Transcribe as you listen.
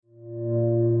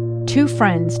Two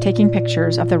friends taking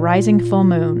pictures of the rising full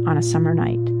moon on a summer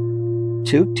night.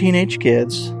 Two teenage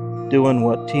kids doing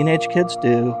what teenage kids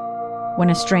do. When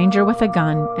a stranger with a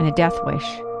gun and a death wish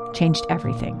changed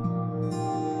everything.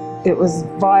 It was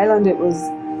violent, it was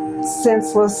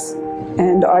senseless,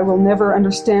 and I will never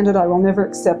understand it, I will never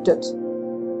accept it.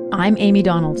 I'm Amy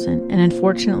Donaldson, and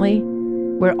unfortunately,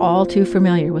 we're all too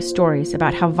familiar with stories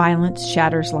about how violence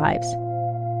shatters lives.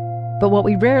 But what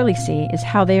we rarely see is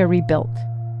how they are rebuilt.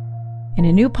 In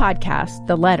a new podcast,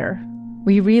 The Letter,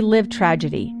 we relive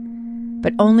tragedy,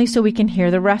 but only so we can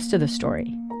hear the rest of the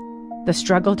story. The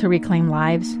struggle to reclaim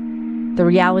lives, the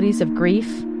realities of grief,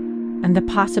 and the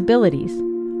possibilities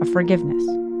of forgiveness.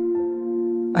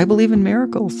 I believe in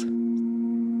miracles.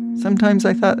 Sometimes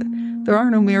I thought, there are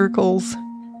no miracles.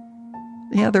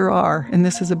 Yeah, there are, and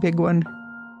this is a big one.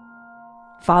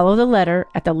 Follow The Letter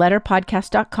at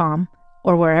theletterpodcast.com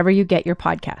or wherever you get your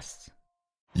podcasts.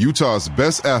 Utah's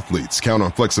best athletes count on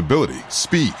flexibility,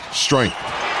 speed, strength.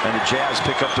 And the Jazz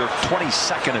pick up their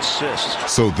 22nd assist.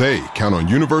 So they count on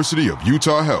University of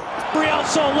Utah Health. Real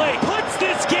Soleil puts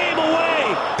this game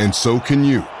away. And so can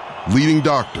you. Leading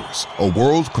doctors, a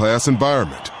world-class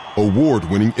environment,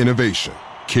 award-winning innovation,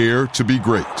 care to be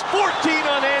great. 14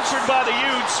 unanswered by the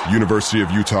Utes. University of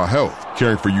Utah Health,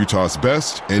 caring for Utah's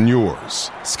best and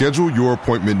yours. Schedule your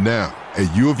appointment now at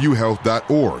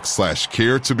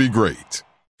uofuhealth.org/care to be great.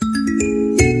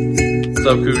 What's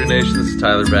up, Cougar Nation? This is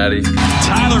Tyler Batty.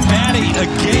 Tyler Batty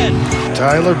again.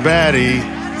 Tyler Batty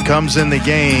comes in the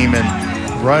game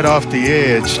and right off the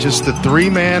edge, just the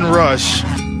three-man rush.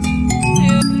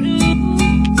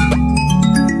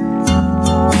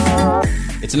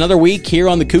 It's another week here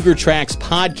on the Cougar Tracks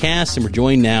podcast, and we're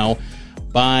joined now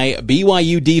by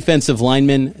BYU defensive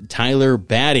lineman Tyler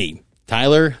Batty.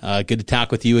 Tyler, good to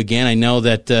talk with you again. I know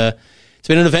that it's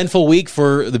been an eventful week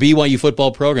for the BYU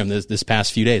football program this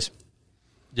past few days.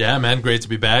 Yeah, man, great to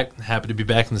be back. Happy to be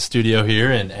back in the studio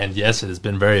here, and yes, it has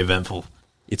been very eventful.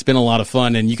 It's been a lot of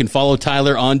fun, and you can follow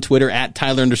Tyler on Twitter at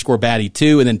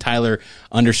Tyler_Batty2, and then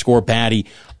Tyler_Batty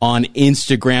on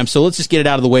Instagram. So let's just get it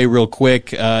out of the way real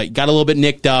quick. Got a little bit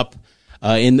nicked up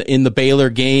in the Baylor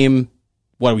game.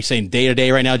 What are we saying, day to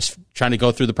day right now? Just trying to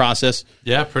go through the process.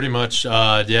 Yeah, pretty much.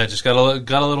 Just got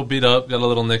a little beat up, got a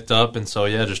little nicked up, and so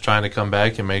just trying to come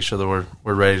back and make sure that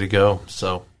we're ready to go.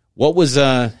 So, what was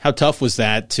how tough was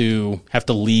that to have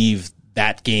to leave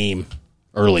that game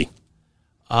early?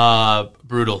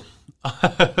 Brutal.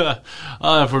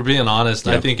 If we're being honest,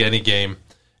 yep. I think any game,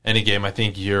 I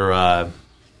think you're, at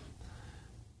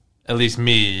least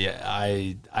me,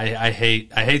 I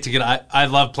hate to get, I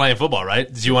love playing football, right?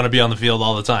 You want to be on the field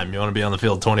all the time. You want to be on the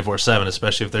field 24/7,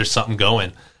 especially if there's something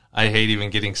going. I hate even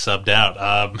getting subbed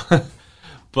out.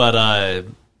 But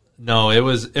no, it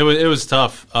was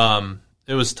tough.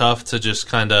 It was tough to just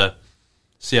kind of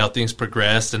see how things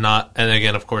progressed and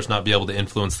again, of course, not be able to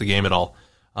influence the game at all.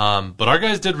 But our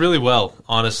guys did really well.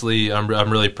 Honestly, I'm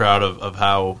really proud of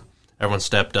how everyone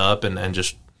stepped up and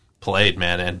just played,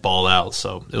 man, and balled out.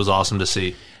 So it was awesome to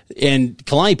see. And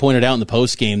Kalani pointed out in the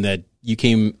post game that you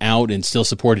came out and still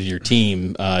supported your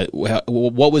team.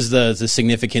 What was the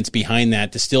significance behind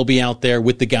that to still be out there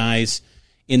with the guys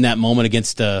in that moment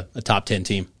against a top 10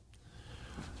 team?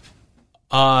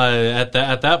 At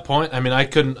that point, I mean, I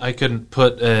couldn't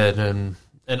put an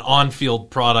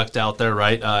on-field product out there,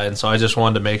 right? And so I just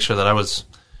wanted to make sure that I was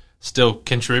still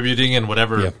contributing in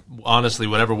honestly,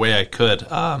 whatever way I could.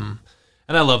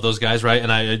 And I love those guys, right?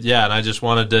 And I just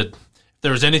wanted to, if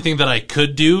there was anything that I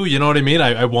could do, you know what I mean?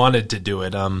 I wanted to do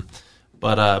it.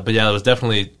 But yeah, it was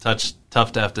definitely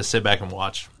tough to have to sit back and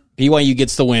watch. BYU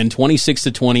gets the win,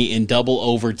 26-20 in double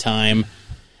overtime.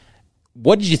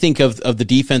 What did you think of the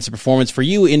defensive performance for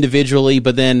you individually,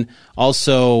 but then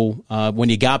also when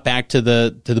you got back to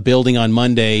the building on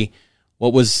Monday,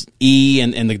 what was E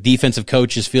and the defensive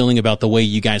coaches feeling about the way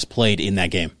you guys played in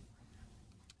that game?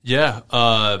 Yeah,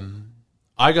 I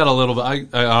got a little bit.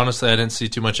 I honestly didn't see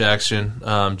too much action,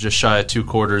 just shy of 2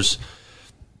 quarters,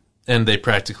 and they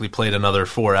practically played another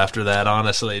 4 after that.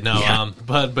 Honestly, no, yeah.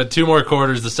 But 2 more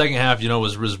quarters. The second half,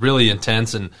 was really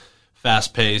intense and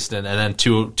fast paced, and then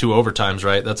two overtimes.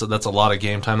 Right, that's a lot of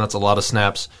game time. That's a lot of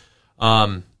snaps.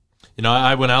 I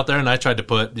went out there and I tried to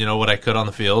put what I could on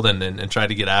the field and tried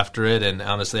to get after it. And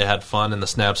honestly, I had fun in the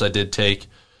snaps I did take.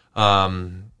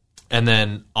 And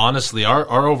then honestly, our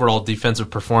overall defensive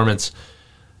performance.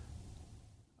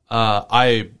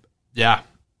 Coaches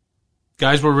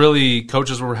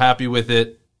were happy with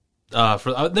it.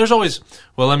 There's always,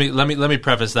 let me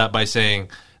preface that by saying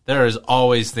there is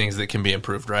always things that can be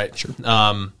improved, right? Sure.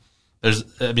 No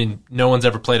one's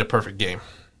ever played a perfect game,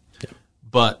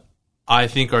 but I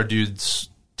think our dudes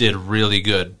did really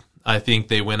good. I think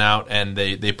they went out and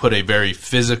they put a very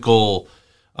physical,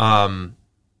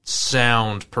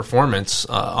 sound performance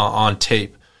on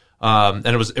tape, and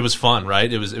it was fun,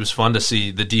 right? It was fun to see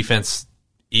the defense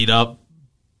eat up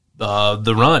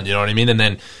the run. You know what I mean? And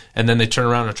then they turn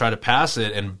around and try to pass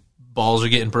it, and balls are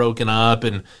getting broken up,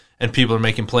 and people are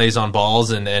making plays on balls,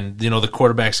 and the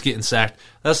quarterback's getting sacked.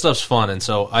 That stuff's fun, and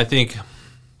so I think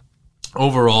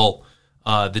overall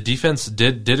the defense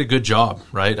did a good job,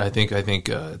 right? I think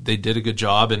they did a good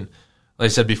job, and like I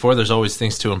said before, there's always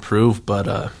things to improve,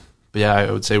 but yeah,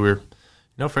 I would say we're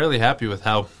fairly happy with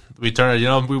how we turned.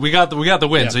 We got the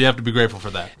win, so you have to be grateful for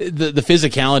that. The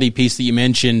physicality piece that you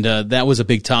mentioned, that was a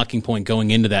big talking point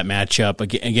going into that matchup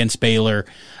against Baylor.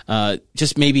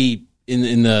 Just maybe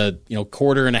in the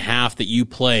quarter and a half that you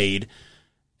played,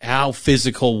 how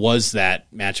physical was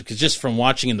that matchup? Because just from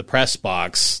watching in the press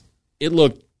box, it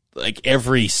looked like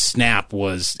every snap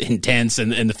was intense,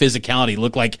 and the physicality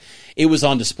looked like it was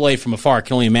on display from afar. I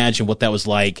can only imagine what that was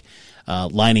like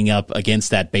lining up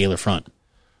against that Baylor front.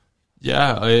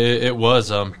 Yeah, it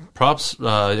was. Props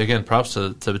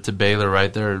to Baylor,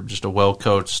 right? They're just a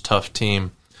well-coached, tough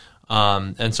team,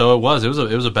 and so it was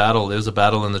a battle. It was a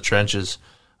battle in the trenches,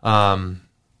 and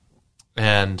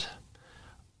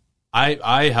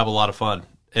I have a lot of fun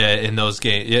in those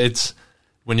games. It's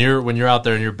when you're out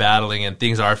there and you're battling and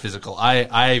things are physical.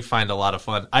 I find a lot of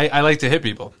fun. I like to hit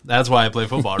people. That's why I play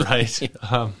football, right?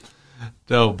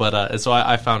 So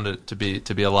I found it to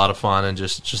be a lot of fun, and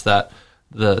just that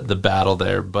the battle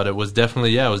there. But it was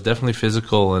definitely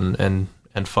physical and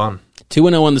fun.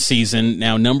 2-0 on the season,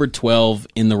 now number 12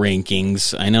 in the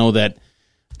rankings. I know that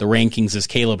the rankings, as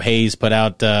Caleb Hayes put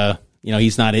out,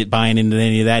 he's not buying into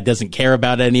any of that, doesn't care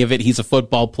about any of it. He's a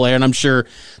football player, and I'm sure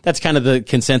that's kind of the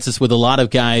consensus with a lot of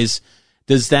guys.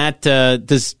 Does that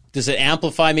does it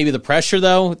amplify maybe the pressure,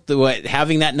 though,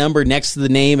 having that number next to the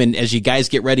name, and as you guys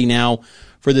get ready now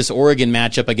for this Oregon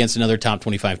matchup against another top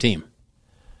 25 team?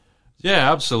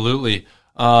 Yeah, absolutely.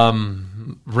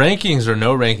 Rankings or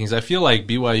no rankings, I feel like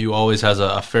BYU always has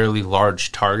a fairly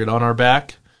large target on our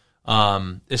back,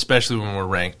 especially when we're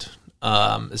ranked.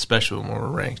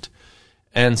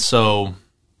 And so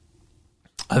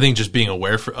I think just being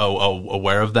aware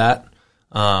of that.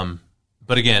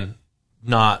 But again,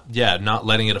 not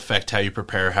letting it affect how you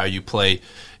prepare, how you play.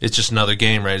 It's just another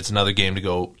game, right? It's another game to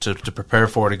go to prepare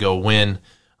for, to go win.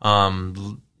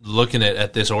 Looking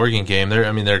at this Oregon game,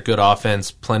 they're good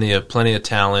offense, plenty of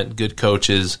talent, good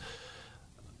coaches.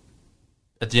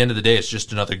 At the end of the day, it's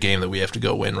just another game that we have to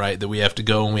go win, right? That we have to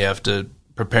go and we have to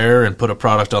prepare and put a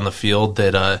product on the field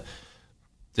that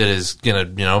is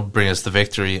gonna bring us the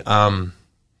victory. And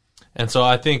so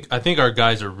I think our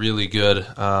guys are really good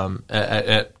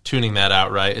at tuning that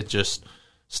out, right? It's just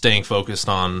staying focused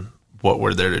on what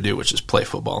we're there to do, which is play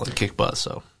football and kick butt.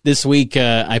 So this week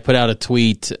I put out a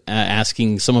tweet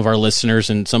asking some of our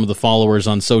listeners and some of the followers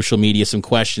on social media some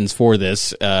questions for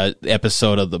this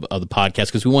episode of the podcast,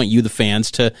 because we want you, the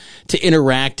fans, to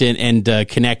interact and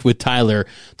connect with Tyler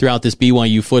throughout this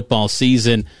BYU football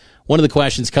season. One of the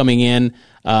questions coming in: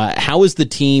 how is the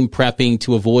team prepping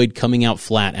to avoid coming out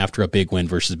flat after a big win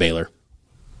versus Baylor?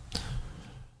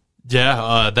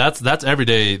 Yeah, that's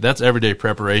everyday. That's everyday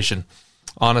preparation.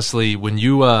 Honestly, when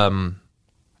you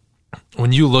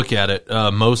look at it,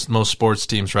 most sports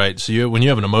teams, right? So when you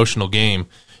have an emotional game,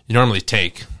 you normally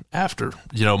take after.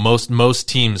 Most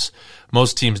teams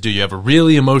do. You have a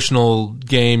really emotional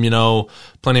game,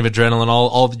 plenty of adrenaline,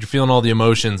 all you're feeling all the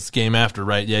emotions. Game after,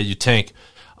 right? Yeah, you tank.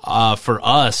 For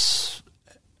us,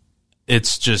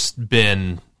 it's just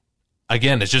been,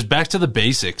 again, it's just back to the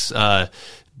basics.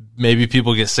 Maybe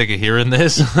people get sick of hearing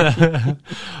this,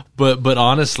 but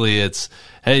honestly, it's,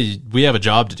 hey, we have a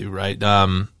job to do, right?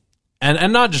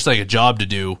 And not just like a job to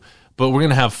do, but we're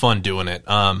gonna have fun doing it.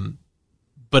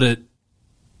 But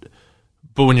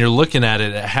when you're looking at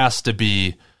it, it has to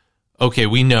be, okay,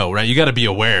 we know, right? You got to be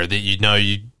aware that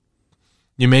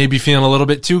you may be feeling a little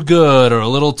bit too good or a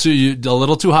little too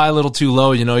high, a little too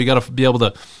low. You got to be able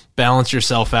to balance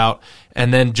yourself out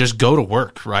and then just go to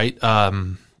work, right?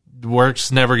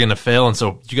 Work's never going to fail, and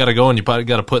so you got to go and you probably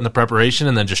got to put in the preparation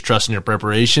and then just trust in your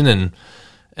preparation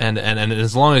and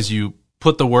as long as you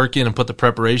put the work in and put the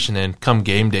preparation in, come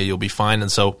game day, you'll be fine.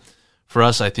 And so for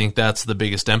us, I think that's the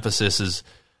biggest emphasis is,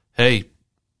 hey,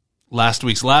 last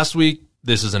week,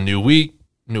 this is a new week,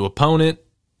 new opponent.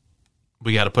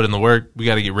 We got to put in the work. We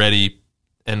got to get ready.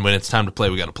 And when it's time to play,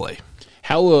 we got to play.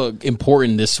 How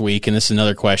important this week, and this is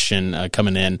another question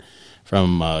coming in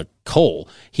from Cole.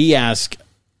 He asked,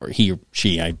 or he or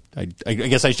she, I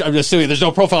guess I'm assuming there's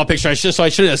no profile picture, so I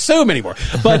shouldn't assume anymore.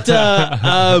 But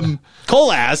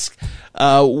Cole asked,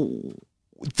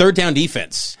 Third down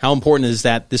defense, how important is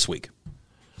that this week?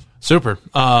 Super.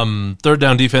 Third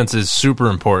down defense is super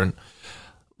important.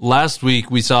 Last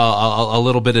week we saw a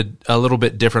little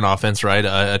bit different offense, right?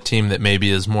 A team that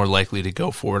maybe is more likely to go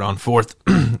for it on fourth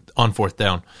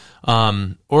down.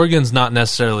 Oregon's not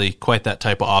necessarily quite that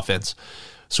type of offense.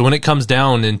 So when it comes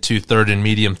down into third and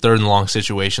medium, third and long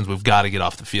situations, we've got to get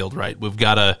off the field, right? We've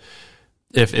got to,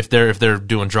 if they're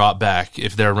doing drop back,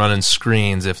 if they're running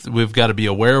screens, if we've got to be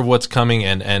aware of what's coming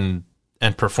and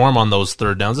perform on those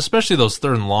third downs, especially those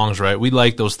third and longs, right? We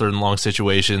like those third and long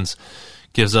situations.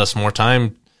 Gives us more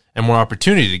time and more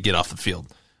opportunity to get off the field.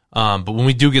 But when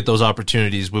we do get those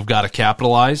opportunities, we've got to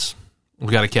capitalize.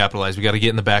 We've got to capitalize. We've got to get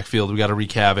in the backfield. We've got to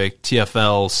wreak havoc,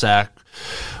 TFL, sack,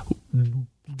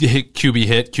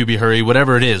 QB hurry,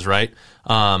 whatever it is, right?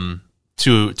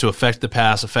 To affect the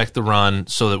pass, affect the run,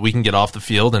 so that we can get off the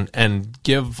field and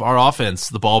give our offense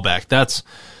the ball back. That's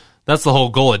the whole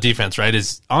goal of defense, right?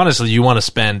 Is honestly, you want to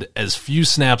spend as few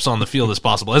snaps on the field as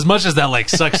possible. As much as that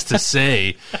sucks to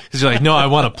say, because you're like, no, I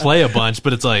want to play a bunch,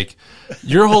 but it's like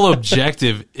your whole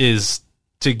objective is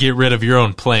to get rid of your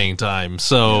own playing time.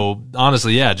 So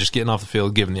honestly, yeah, just getting off the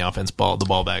field, giving the offense the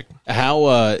ball back.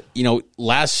 How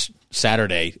last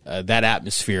Saturday, that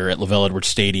atmosphere at LaVell Edwards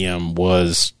Stadium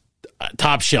was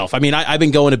top shelf. I mean, I've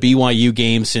been going to BYU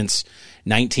games since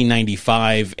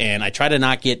 1995, and I try to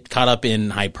not get caught up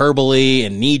in hyperbole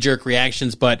and knee-jerk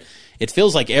reactions, but it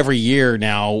feels like every year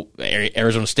now,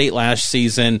 Arizona State last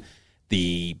season,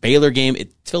 the Baylor game,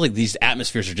 it feels like these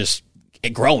atmospheres are just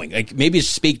growing. Like, maybe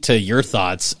speak to your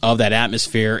thoughts of that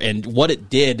atmosphere and what it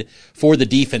did for the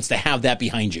defense to have that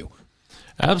behind you.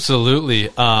 Absolutely.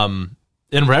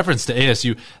 In reference to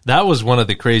ASU, that was one of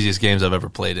the craziest games I've ever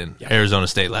played in, Arizona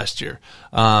State last year.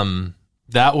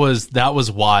 That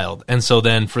was wild. And so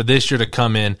then for this year to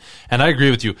come in, and I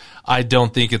agree with you, I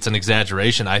don't think it's an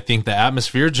exaggeration. I think the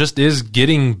atmosphere just is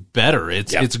getting better.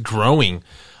 It's growing.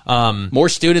 More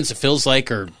students, it feels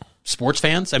like, are sports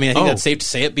fans. I mean, I think that's safe to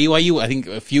say at BYU. I think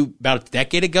about a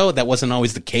decade ago, that wasn't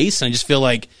always the case. And I just feel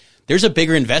like there's a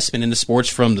bigger investment into sports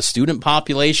from the student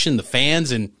population, the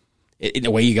fans, and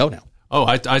away you go now. Oh,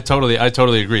 I totally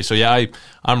agree. So yeah,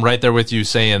 I'm right there with you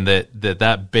saying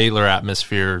that Baylor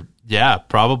atmosphere, yeah,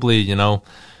 probably,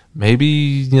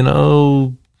 maybe,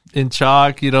 in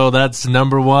chalk, that's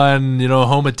number one,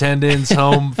 home attendance,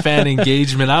 home fan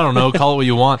engagement. I don't know, call it what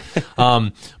you want.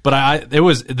 But it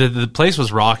was the place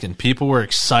was rocking. People were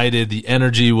excited. The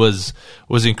energy was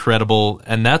incredible,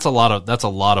 and that's a lot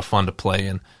of fun to play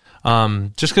in.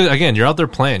 Just because, again, you're out there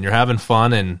playing, you're having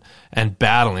fun and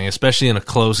battling, especially in a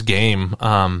close game.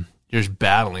 You're just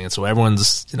battling, and so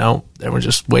everyone's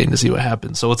just waiting to see what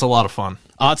happens. So it's a lot of fun.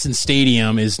 Autzen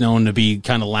Stadium is known to be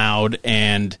kind of loud,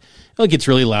 and it gets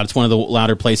really loud. It's one of the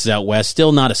louder places out west.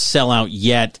 Still not a sellout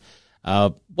yet.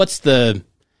 What's the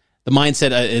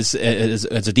mindset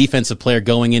as a defensive player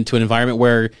going into an environment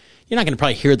where you're not going to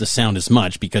probably hear the sound as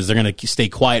much because they're going to stay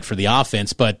quiet for the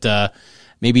offense, but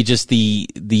maybe just the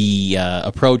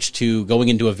approach to going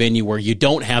into a venue where you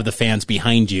don't have the fans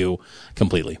behind you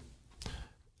completely?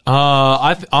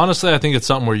 Honestly, I think it's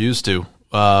something we're used to.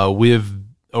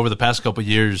 Over the past couple of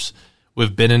years,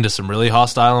 we've been into some really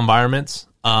hostile environments,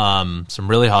 and so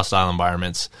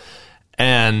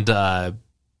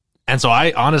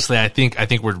I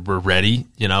think we're ready.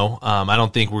 I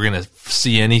don't think we're gonna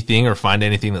see anything or find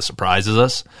anything that surprises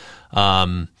us.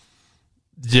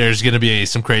 There's going to be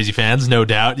some crazy fans, no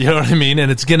doubt. You know what I mean?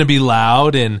 And it's going to be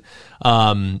loud and,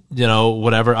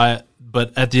 whatever.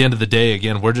 But at the end of the day,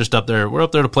 again, we're just up there. We're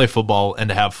up there to play football and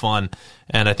to have fun.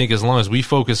 And I think as long as we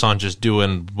focus on just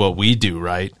doing what we do,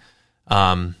 right?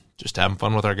 Just having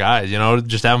fun with our guys,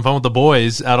 just having fun with the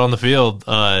boys out on the field,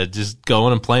 just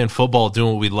going and playing football,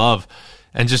 doing what we love.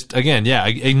 And just, again,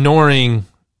 ignoring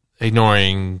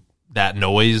that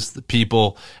noise, the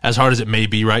people, as hard as it may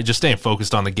be, right? Just staying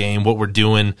focused on the game, what we're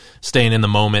doing, staying in the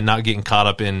moment, not getting caught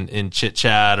up in chit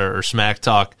chat or smack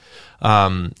talk.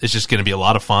 It's just going to be a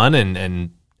lot of fun,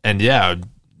 and yeah,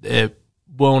 it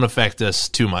won't affect us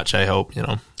too much, I hope.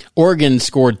 Oregon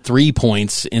scored 3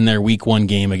 points in their Week 1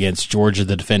 game against Georgia,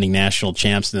 the defending national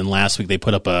champs, and then last week they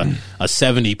put up a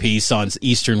 70-piece on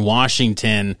Eastern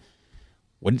Washington.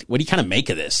 What do you kind of make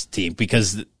of this team?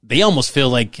 Because they almost feel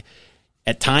like,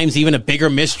 at times, even a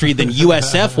bigger mystery than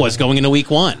USF was going into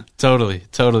Week 1. Totally.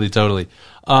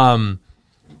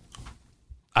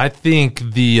 I think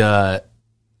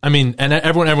and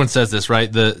everyone says this,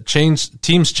 right? Teams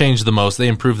change the most. They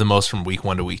improve the most from Week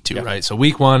 1 to Week 2, yep. Right? So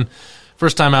Week 1,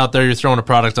 first time out there, you're throwing a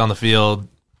product on the field,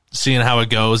 seeing how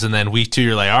it goes, and then Week 2,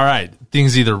 you're like, all right,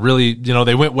 things either really,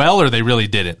 they went well or they really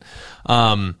didn't.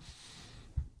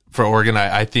 for Oregon,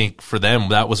 I think for them,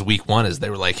 that was week 1, is they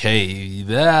were like, hey,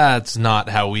 that's not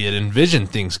how we had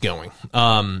envisioned things going.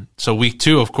 So week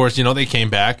 2, of course, they came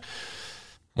back,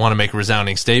 want to make a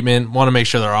resounding statement, want to make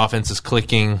sure their offense is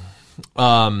clicking.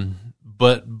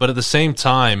 But at the same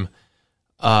time,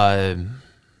 I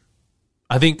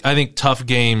think tough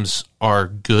games are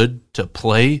good to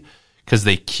play because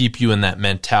they keep you in that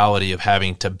mentality of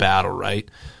having to battle, right?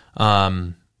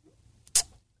 And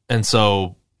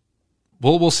so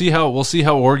we'll see how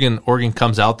Oregon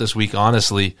comes out this week,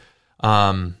 honestly.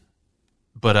 But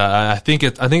I think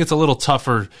it's a little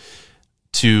tougher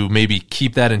to maybe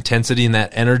keep that intensity and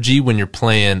that energy when you're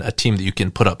playing a team that you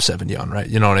can put up 70 on, right?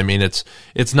 You know what I mean?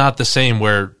 It's not the same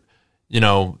where,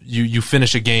 you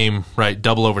finish a game, right,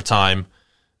 double overtime,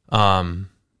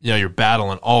 you're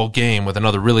battling all game with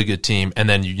another really good team, and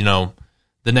then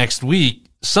the next week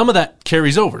some of that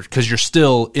carries over because you're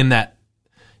still in that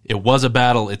it was a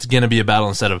battle, it's going to be a battle,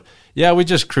 instead of, we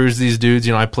just cruised these dudes,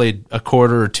 I played a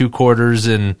quarter or 2 quarters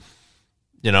and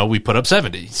we put up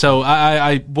 70. So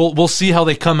we'll see how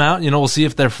they come out. We'll see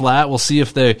if they're flat. We'll see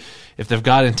if they've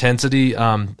got intensity.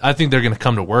 I think they're going to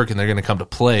come to work and they're going to come to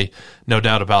play, no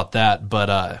doubt about that.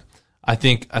 But I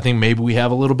think maybe we have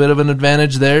a little bit of an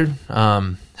advantage there,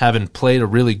 having played a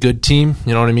really good team.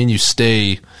 You know what I mean? You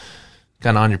stay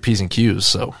kind of on your P's and Q's.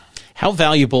 So, how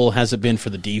valuable has it been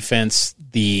for the defense,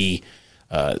 the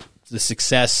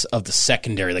success of the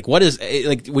secondary? Like, what is,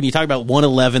 like, when you talk about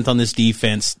 111th on this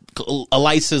defense,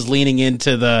 Elisa's leaning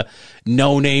into the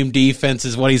no-name defense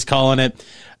is what he's calling it.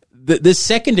 This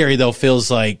secondary, though, feels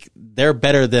like they're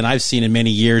better than I've seen in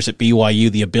many years at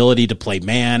BYU. The ability to play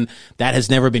man, that has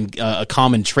never been a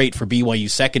common trait for BYU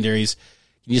secondaries.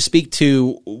 Can you speak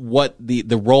to what the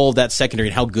role of that secondary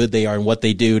and how good they are and what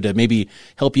they do to maybe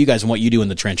help you guys and what you do in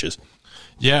the trenches?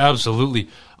 Yeah, absolutely.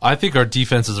 I think our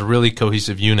defense is a really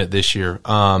cohesive unit this year.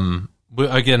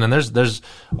 Again, and there's the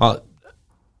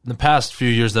past few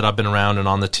years that I've been around and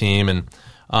on the team, and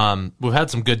we've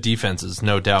had some good defenses,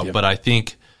 no doubt. Yep. But I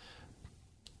think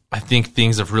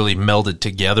things have really melded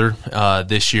together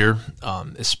this year,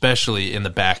 especially in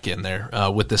the back end there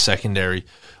with the secondary.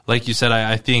 Like you said,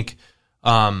 I think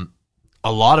a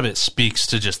lot of it speaks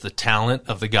to just the talent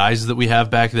of the guys that we have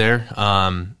back there.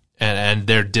 And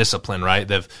their discipline, right?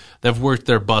 They've worked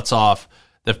their butts off.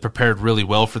 They've prepared really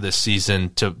well for this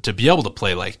season to be able to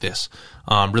play like this.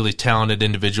 Really talented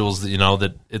individuals that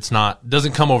that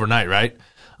doesn't come overnight, right?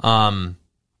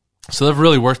 So they've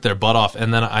really worked their butt off.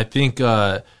 And then I think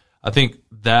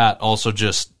that also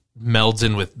just melds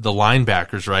in with the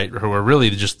linebackers, right? Who are really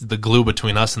just the glue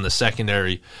between us and the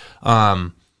secondary.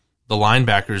 The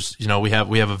linebackers, we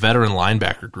have a veteran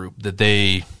linebacker group that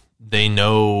they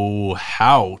know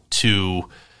how to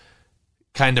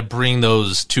kind of bring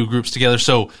those two groups together.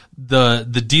 So the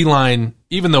D-line,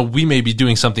 even though we may be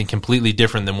doing something completely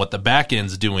different than what the back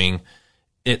end's doing,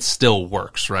 it still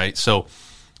works, right? So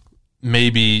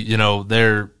maybe,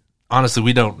 the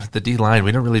D-line,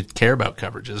 we don't really care about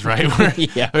coverages, right?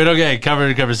 We don't get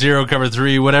cover 0, cover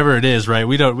 3, whatever it is, right?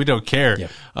 We don't care. Yeah.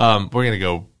 We're going to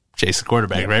go chase the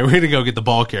quarterback, right? We're going to go get the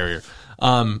ball carrier.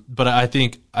 But I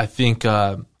think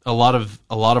a lot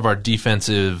of our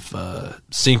defensive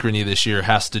synchrony this year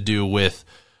has to do with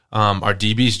our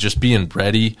DBs just being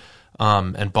ready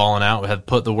and balling out. We had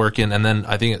put the work in, and then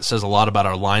I think it says a lot about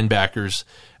our linebackers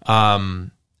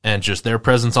and just their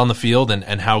presence on the field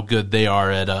and how good they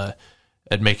are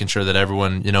at making sure that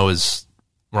everyone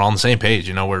we're all on the same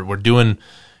page. We're doing,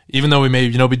 even though we may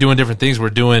be doing different things,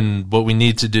 we're doing what we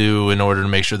need to do in order to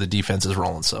make sure the defense is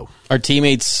rolling. So our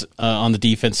teammates on the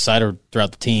defense side or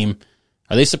throughout the team,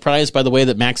 are they surprised by the way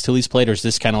that Max Tooley's played, or is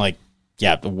this kind of like,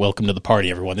 welcome to the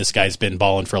party, everyone? This guy's been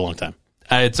balling for a long time.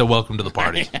 It's a welcome to the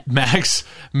party. Max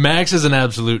is an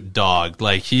absolute dog.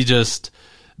 Like,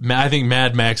 I think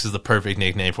Mad Max is the perfect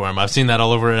nickname for him. I've seen that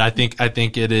all over it. I think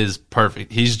it is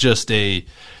perfect. He's just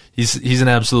he's an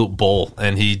absolute bull,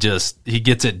 and he gets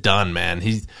it done, man.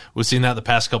 We've seen that the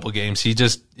past couple of games. He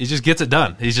just gets it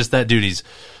done. He's just that dude. He's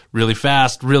really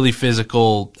fast, really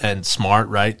physical, and smart,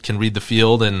 right? Can read the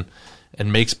field and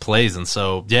makes plays. And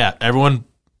so, everyone,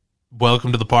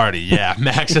 welcome to the party. Yeah,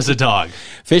 Max is a dog.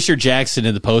 Fisher Jackson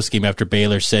in the postgame after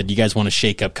Baylor said, you guys want to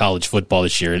shake up college football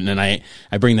this year. And then I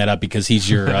bring that up because he's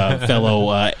your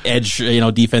fellow edge,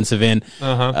 defensive end.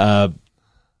 Uh-huh.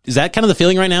 Is that kind of the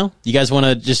feeling right now? You guys want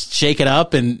to just shake it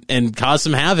up and cause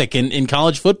some havoc in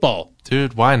college football?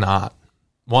 Dude, why not?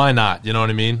 Why not? You know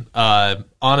what I mean?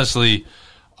 Honestly,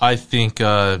 I think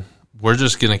we're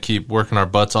just going to keep working our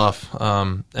butts off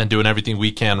and doing everything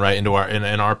we can right into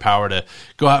in our power to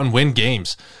go out and win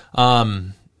games.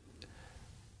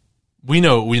 we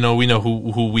know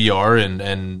who we are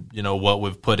and what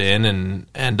we've put in,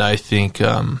 and I think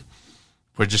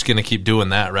we're just going to keep doing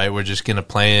that, right? We're just going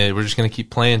to keep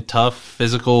playing tough,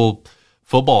 physical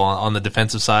football on the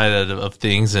defensive side of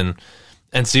things, and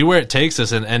see where it takes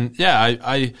us. And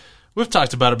we've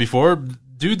talked about it before.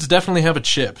 Dudes definitely have a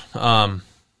chip. Love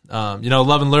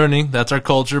and learning, that's our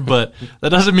culture, but that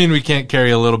doesn't mean we can't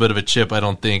carry a little bit of a chip, I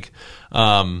don't think.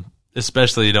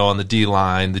 Especially, on the D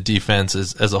line, the defense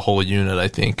as a whole unit, I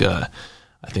think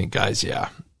guys,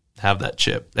 have that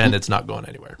chip, and it's not going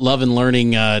anywhere. Love and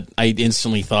learning, I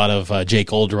instantly thought of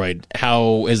Jake Oldroyd.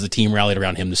 How has the team rallied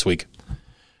around him this week?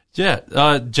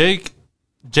 Yeah,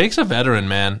 Jake's a veteran,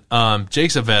 man.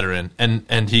 Jake's a veteran,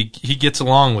 and he gets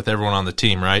along with everyone on the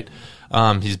team, right?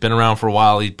 He's been around for a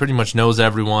while. He pretty much knows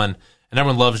everyone, and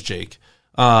everyone loves Jake.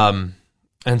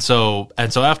 And so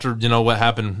after what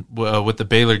happened with the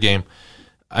Baylor game,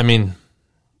 I mean,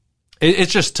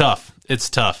 it's just tough. It's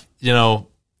tough.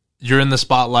 You're in the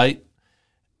spotlight,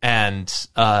 and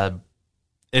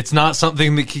it's not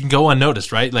something that can go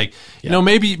unnoticed, right? Like,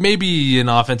 maybe an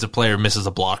offensive player misses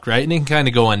a block, right? And it can kind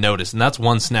of go unnoticed, and that's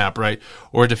one snap, right?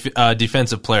 Or a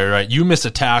defensive player, right? You miss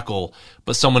a tackle,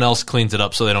 but someone else cleans it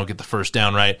up so they don't get the first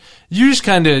down, right? You just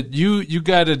kind of, you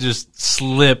got to just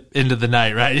slip into the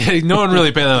night, right? No one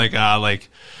really paid that,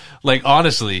 like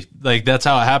honestly, like that's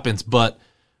how it happens. But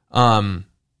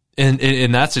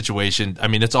in that situation, I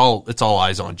mean, it's all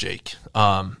eyes on Jake.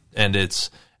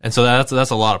 And so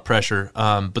that's a lot of pressure.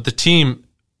 But the team,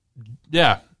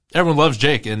 everyone loves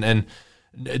Jake, and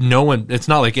no one. It's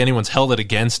not like anyone's held it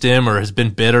against him or has been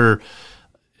bitter.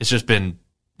 It's just been,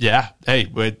 hey,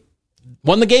 we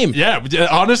won the game. Yeah,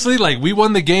 honestly, like we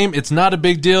won the game. It's not a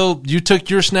big deal. You took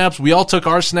your snaps. We all took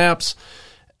our snaps,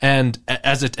 and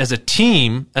as a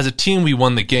team, we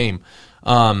won the game.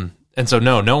 And so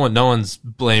no one's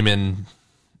blaming.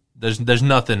 There's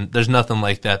nothing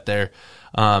like that there.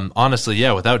 Honestly,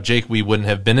 without Jake, we wouldn't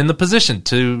have been in the position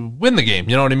to win the game.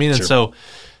 You know what I mean? Sure. And so,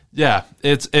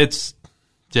 it's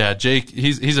Jake,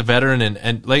 he's a veteran,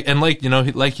 and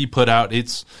like he put out,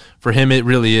 it's for him, it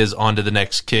really is on to the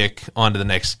next kick, on to the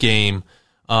next game.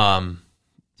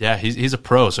 He's a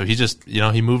pro, so he just,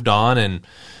 he moved on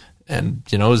and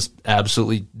is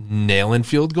absolutely nailing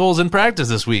field goals in practice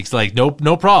this week. It's like,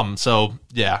 no problem. So,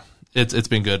 It's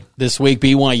been good. This week,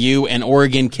 BYU and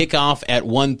Oregon kickoff at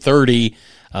 1:30.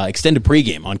 Extended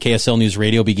pregame on KSL News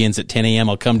Radio begins at 10 a.m.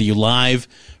 I'll come to you live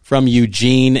from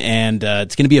Eugene, and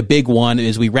it's going to be a big one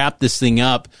as we wrap this thing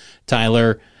up.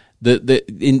 Tyler,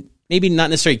 maybe not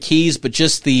necessarily keys, but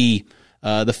just the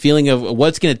feeling of what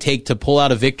it's going to take to pull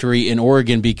out a victory in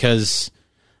Oregon, because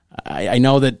I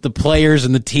know that the players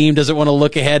and the team doesn't want to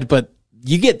look ahead, but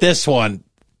you get this one.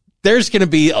 There's going to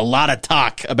be a lot of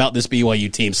talk about this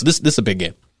BYU team, so this is a big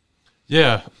game.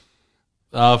 Yeah,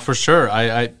 for sure.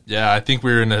 I think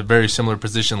we were in a very similar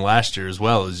position last year as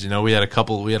well. As we had a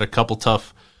couple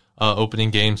tough opening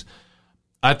games.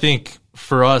 I think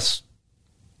for us,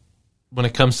 when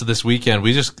it comes to this weekend,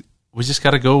 we just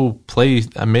got to go play.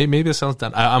 Maybe this sounds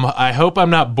done. I hope I'm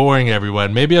not boring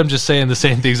everyone. Maybe I'm just saying the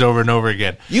same things over and over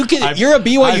again. You're a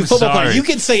BYU football player. You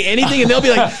can say anything, and they'll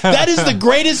be like, "That is the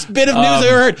greatest bit of news I've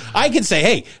ever heard." I can say,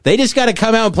 "Hey, they just got to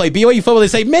come out and play BYU football." They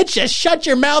say, "Mitch, just shut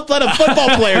your mouth. Let a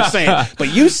football player say it."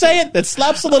 But you say it, that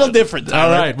slaps a little different.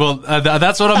 Tyler. All right. Well,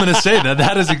 that's what I'm going to say.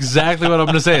 That is exactly what I'm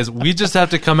going to say. Is we just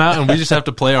have to come out and we just have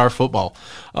to play our football.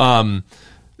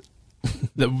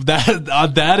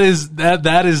 That is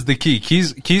the key.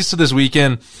 Keys to this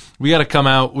weekend. We got to come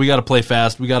out. We got to play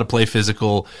fast. We got to play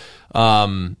physical.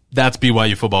 That's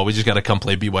BYU football. We just got to come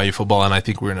play BYU football, and I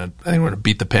think we're gonna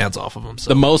beat the pants off of them. So.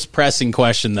 The most pressing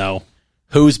question, though,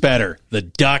 who's better, the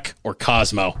Duck or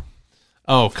Cosmo?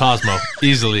 Oh, Cosmo,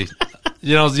 easily.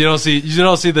 You don't see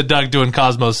the Duck doing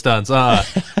Cosmo stunts.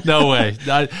 No way.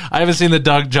 I haven't seen the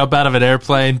Duck jump out of an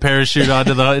airplane, parachute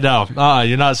onto the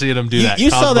you're not seeing him do that.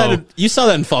 You saw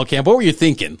that in fall camp. What were you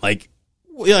thinking?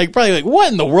 Probably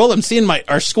what in the world? I'm seeing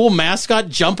our school mascot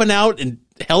jumping out and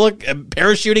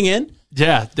parachuting in.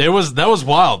 Yeah, that was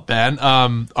wild, man.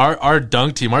 Our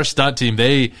dunk team, our stunt team,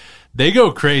 they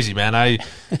go crazy, man.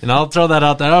 I'll throw that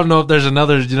out there. I don't know if there's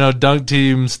another, dunk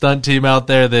team, stunt team out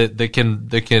there that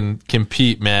can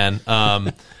compete, man.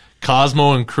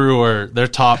 Cosmo and crew they're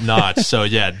top notch. So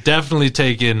yeah, definitely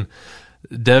taking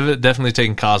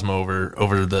Cosmo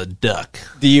over the Duck.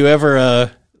 Do you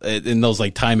ever in those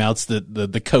timeouts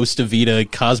the Costa Vida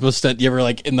Cosmo stunt? Do you ever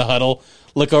in the huddle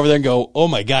look over there and go, "Oh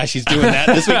my gosh, he's doing that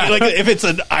this week"? If it's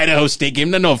an Idaho State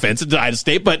game, no offense to Idaho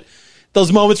State, but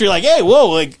those moments where you're like, hey, whoa,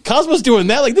 like Cosmo's doing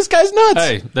that, like this guy's nuts.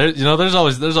 Hey, there's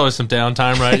always some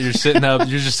downtime, right? You're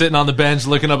just sitting on the bench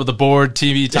looking up at the board,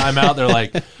 TV timeout. They're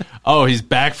like, oh, he's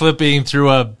backflipping through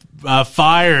a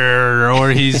fire,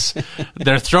 or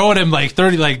they're throwing him like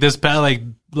 30, like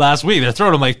last week, they're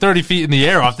throwing him like 30 feet in the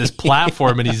air off this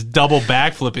platform, and he's double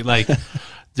backflipping, like.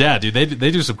 Yeah, dude,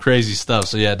 they do some crazy stuff.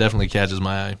 So yeah, it definitely catches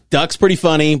my eye. Duck's pretty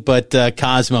funny, but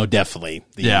Cosmo definitely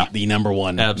the number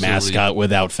one mascot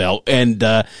without fail. And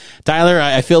Tyler,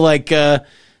 I feel like this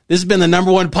has been the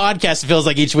number one podcast. It feels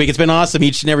like each week. It's been awesome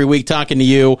each and every week talking to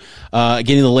you,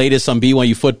 getting the latest on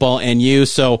BYU football and you.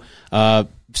 So.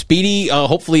 Speedy,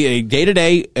 hopefully a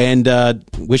day-to-day, and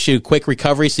wish you a quick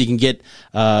recovery so you can get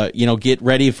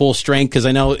ready full strength, because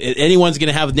I know anyone's going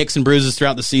to have nicks and bruises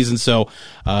throughout the season, so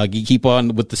you keep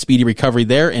on with the speedy recovery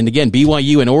there. And again,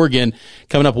 BYU and Oregon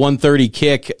coming up 1:30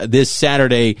 kick this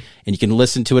Saturday, and you can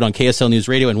listen to it on KSL News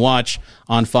Radio and watch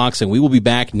on Fox, and we will be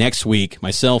back next week,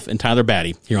 myself and Tyler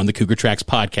Batty, here on the Cougar Tracks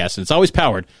podcast, and it's always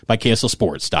powered by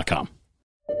KSLSports.com.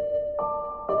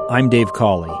 I'm Dave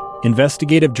Cawley,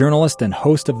 investigative journalist and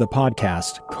host of the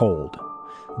podcast, Cold.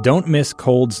 Don't miss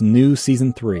Cold's new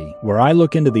Season 3, where I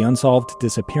look into the unsolved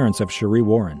disappearance of Cherie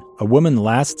Warren, a woman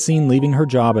last seen leaving her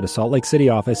job at a Salt Lake City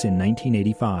office in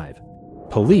 1985.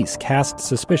 Police cast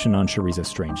suspicion on Cherie's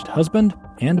estranged husband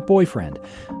and boyfriend,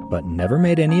 but never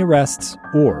made any arrests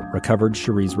or recovered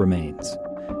Cherie's remains.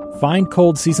 Find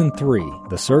Cold Season 3,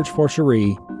 The Search for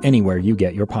Cherie, anywhere you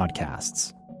get your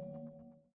podcasts.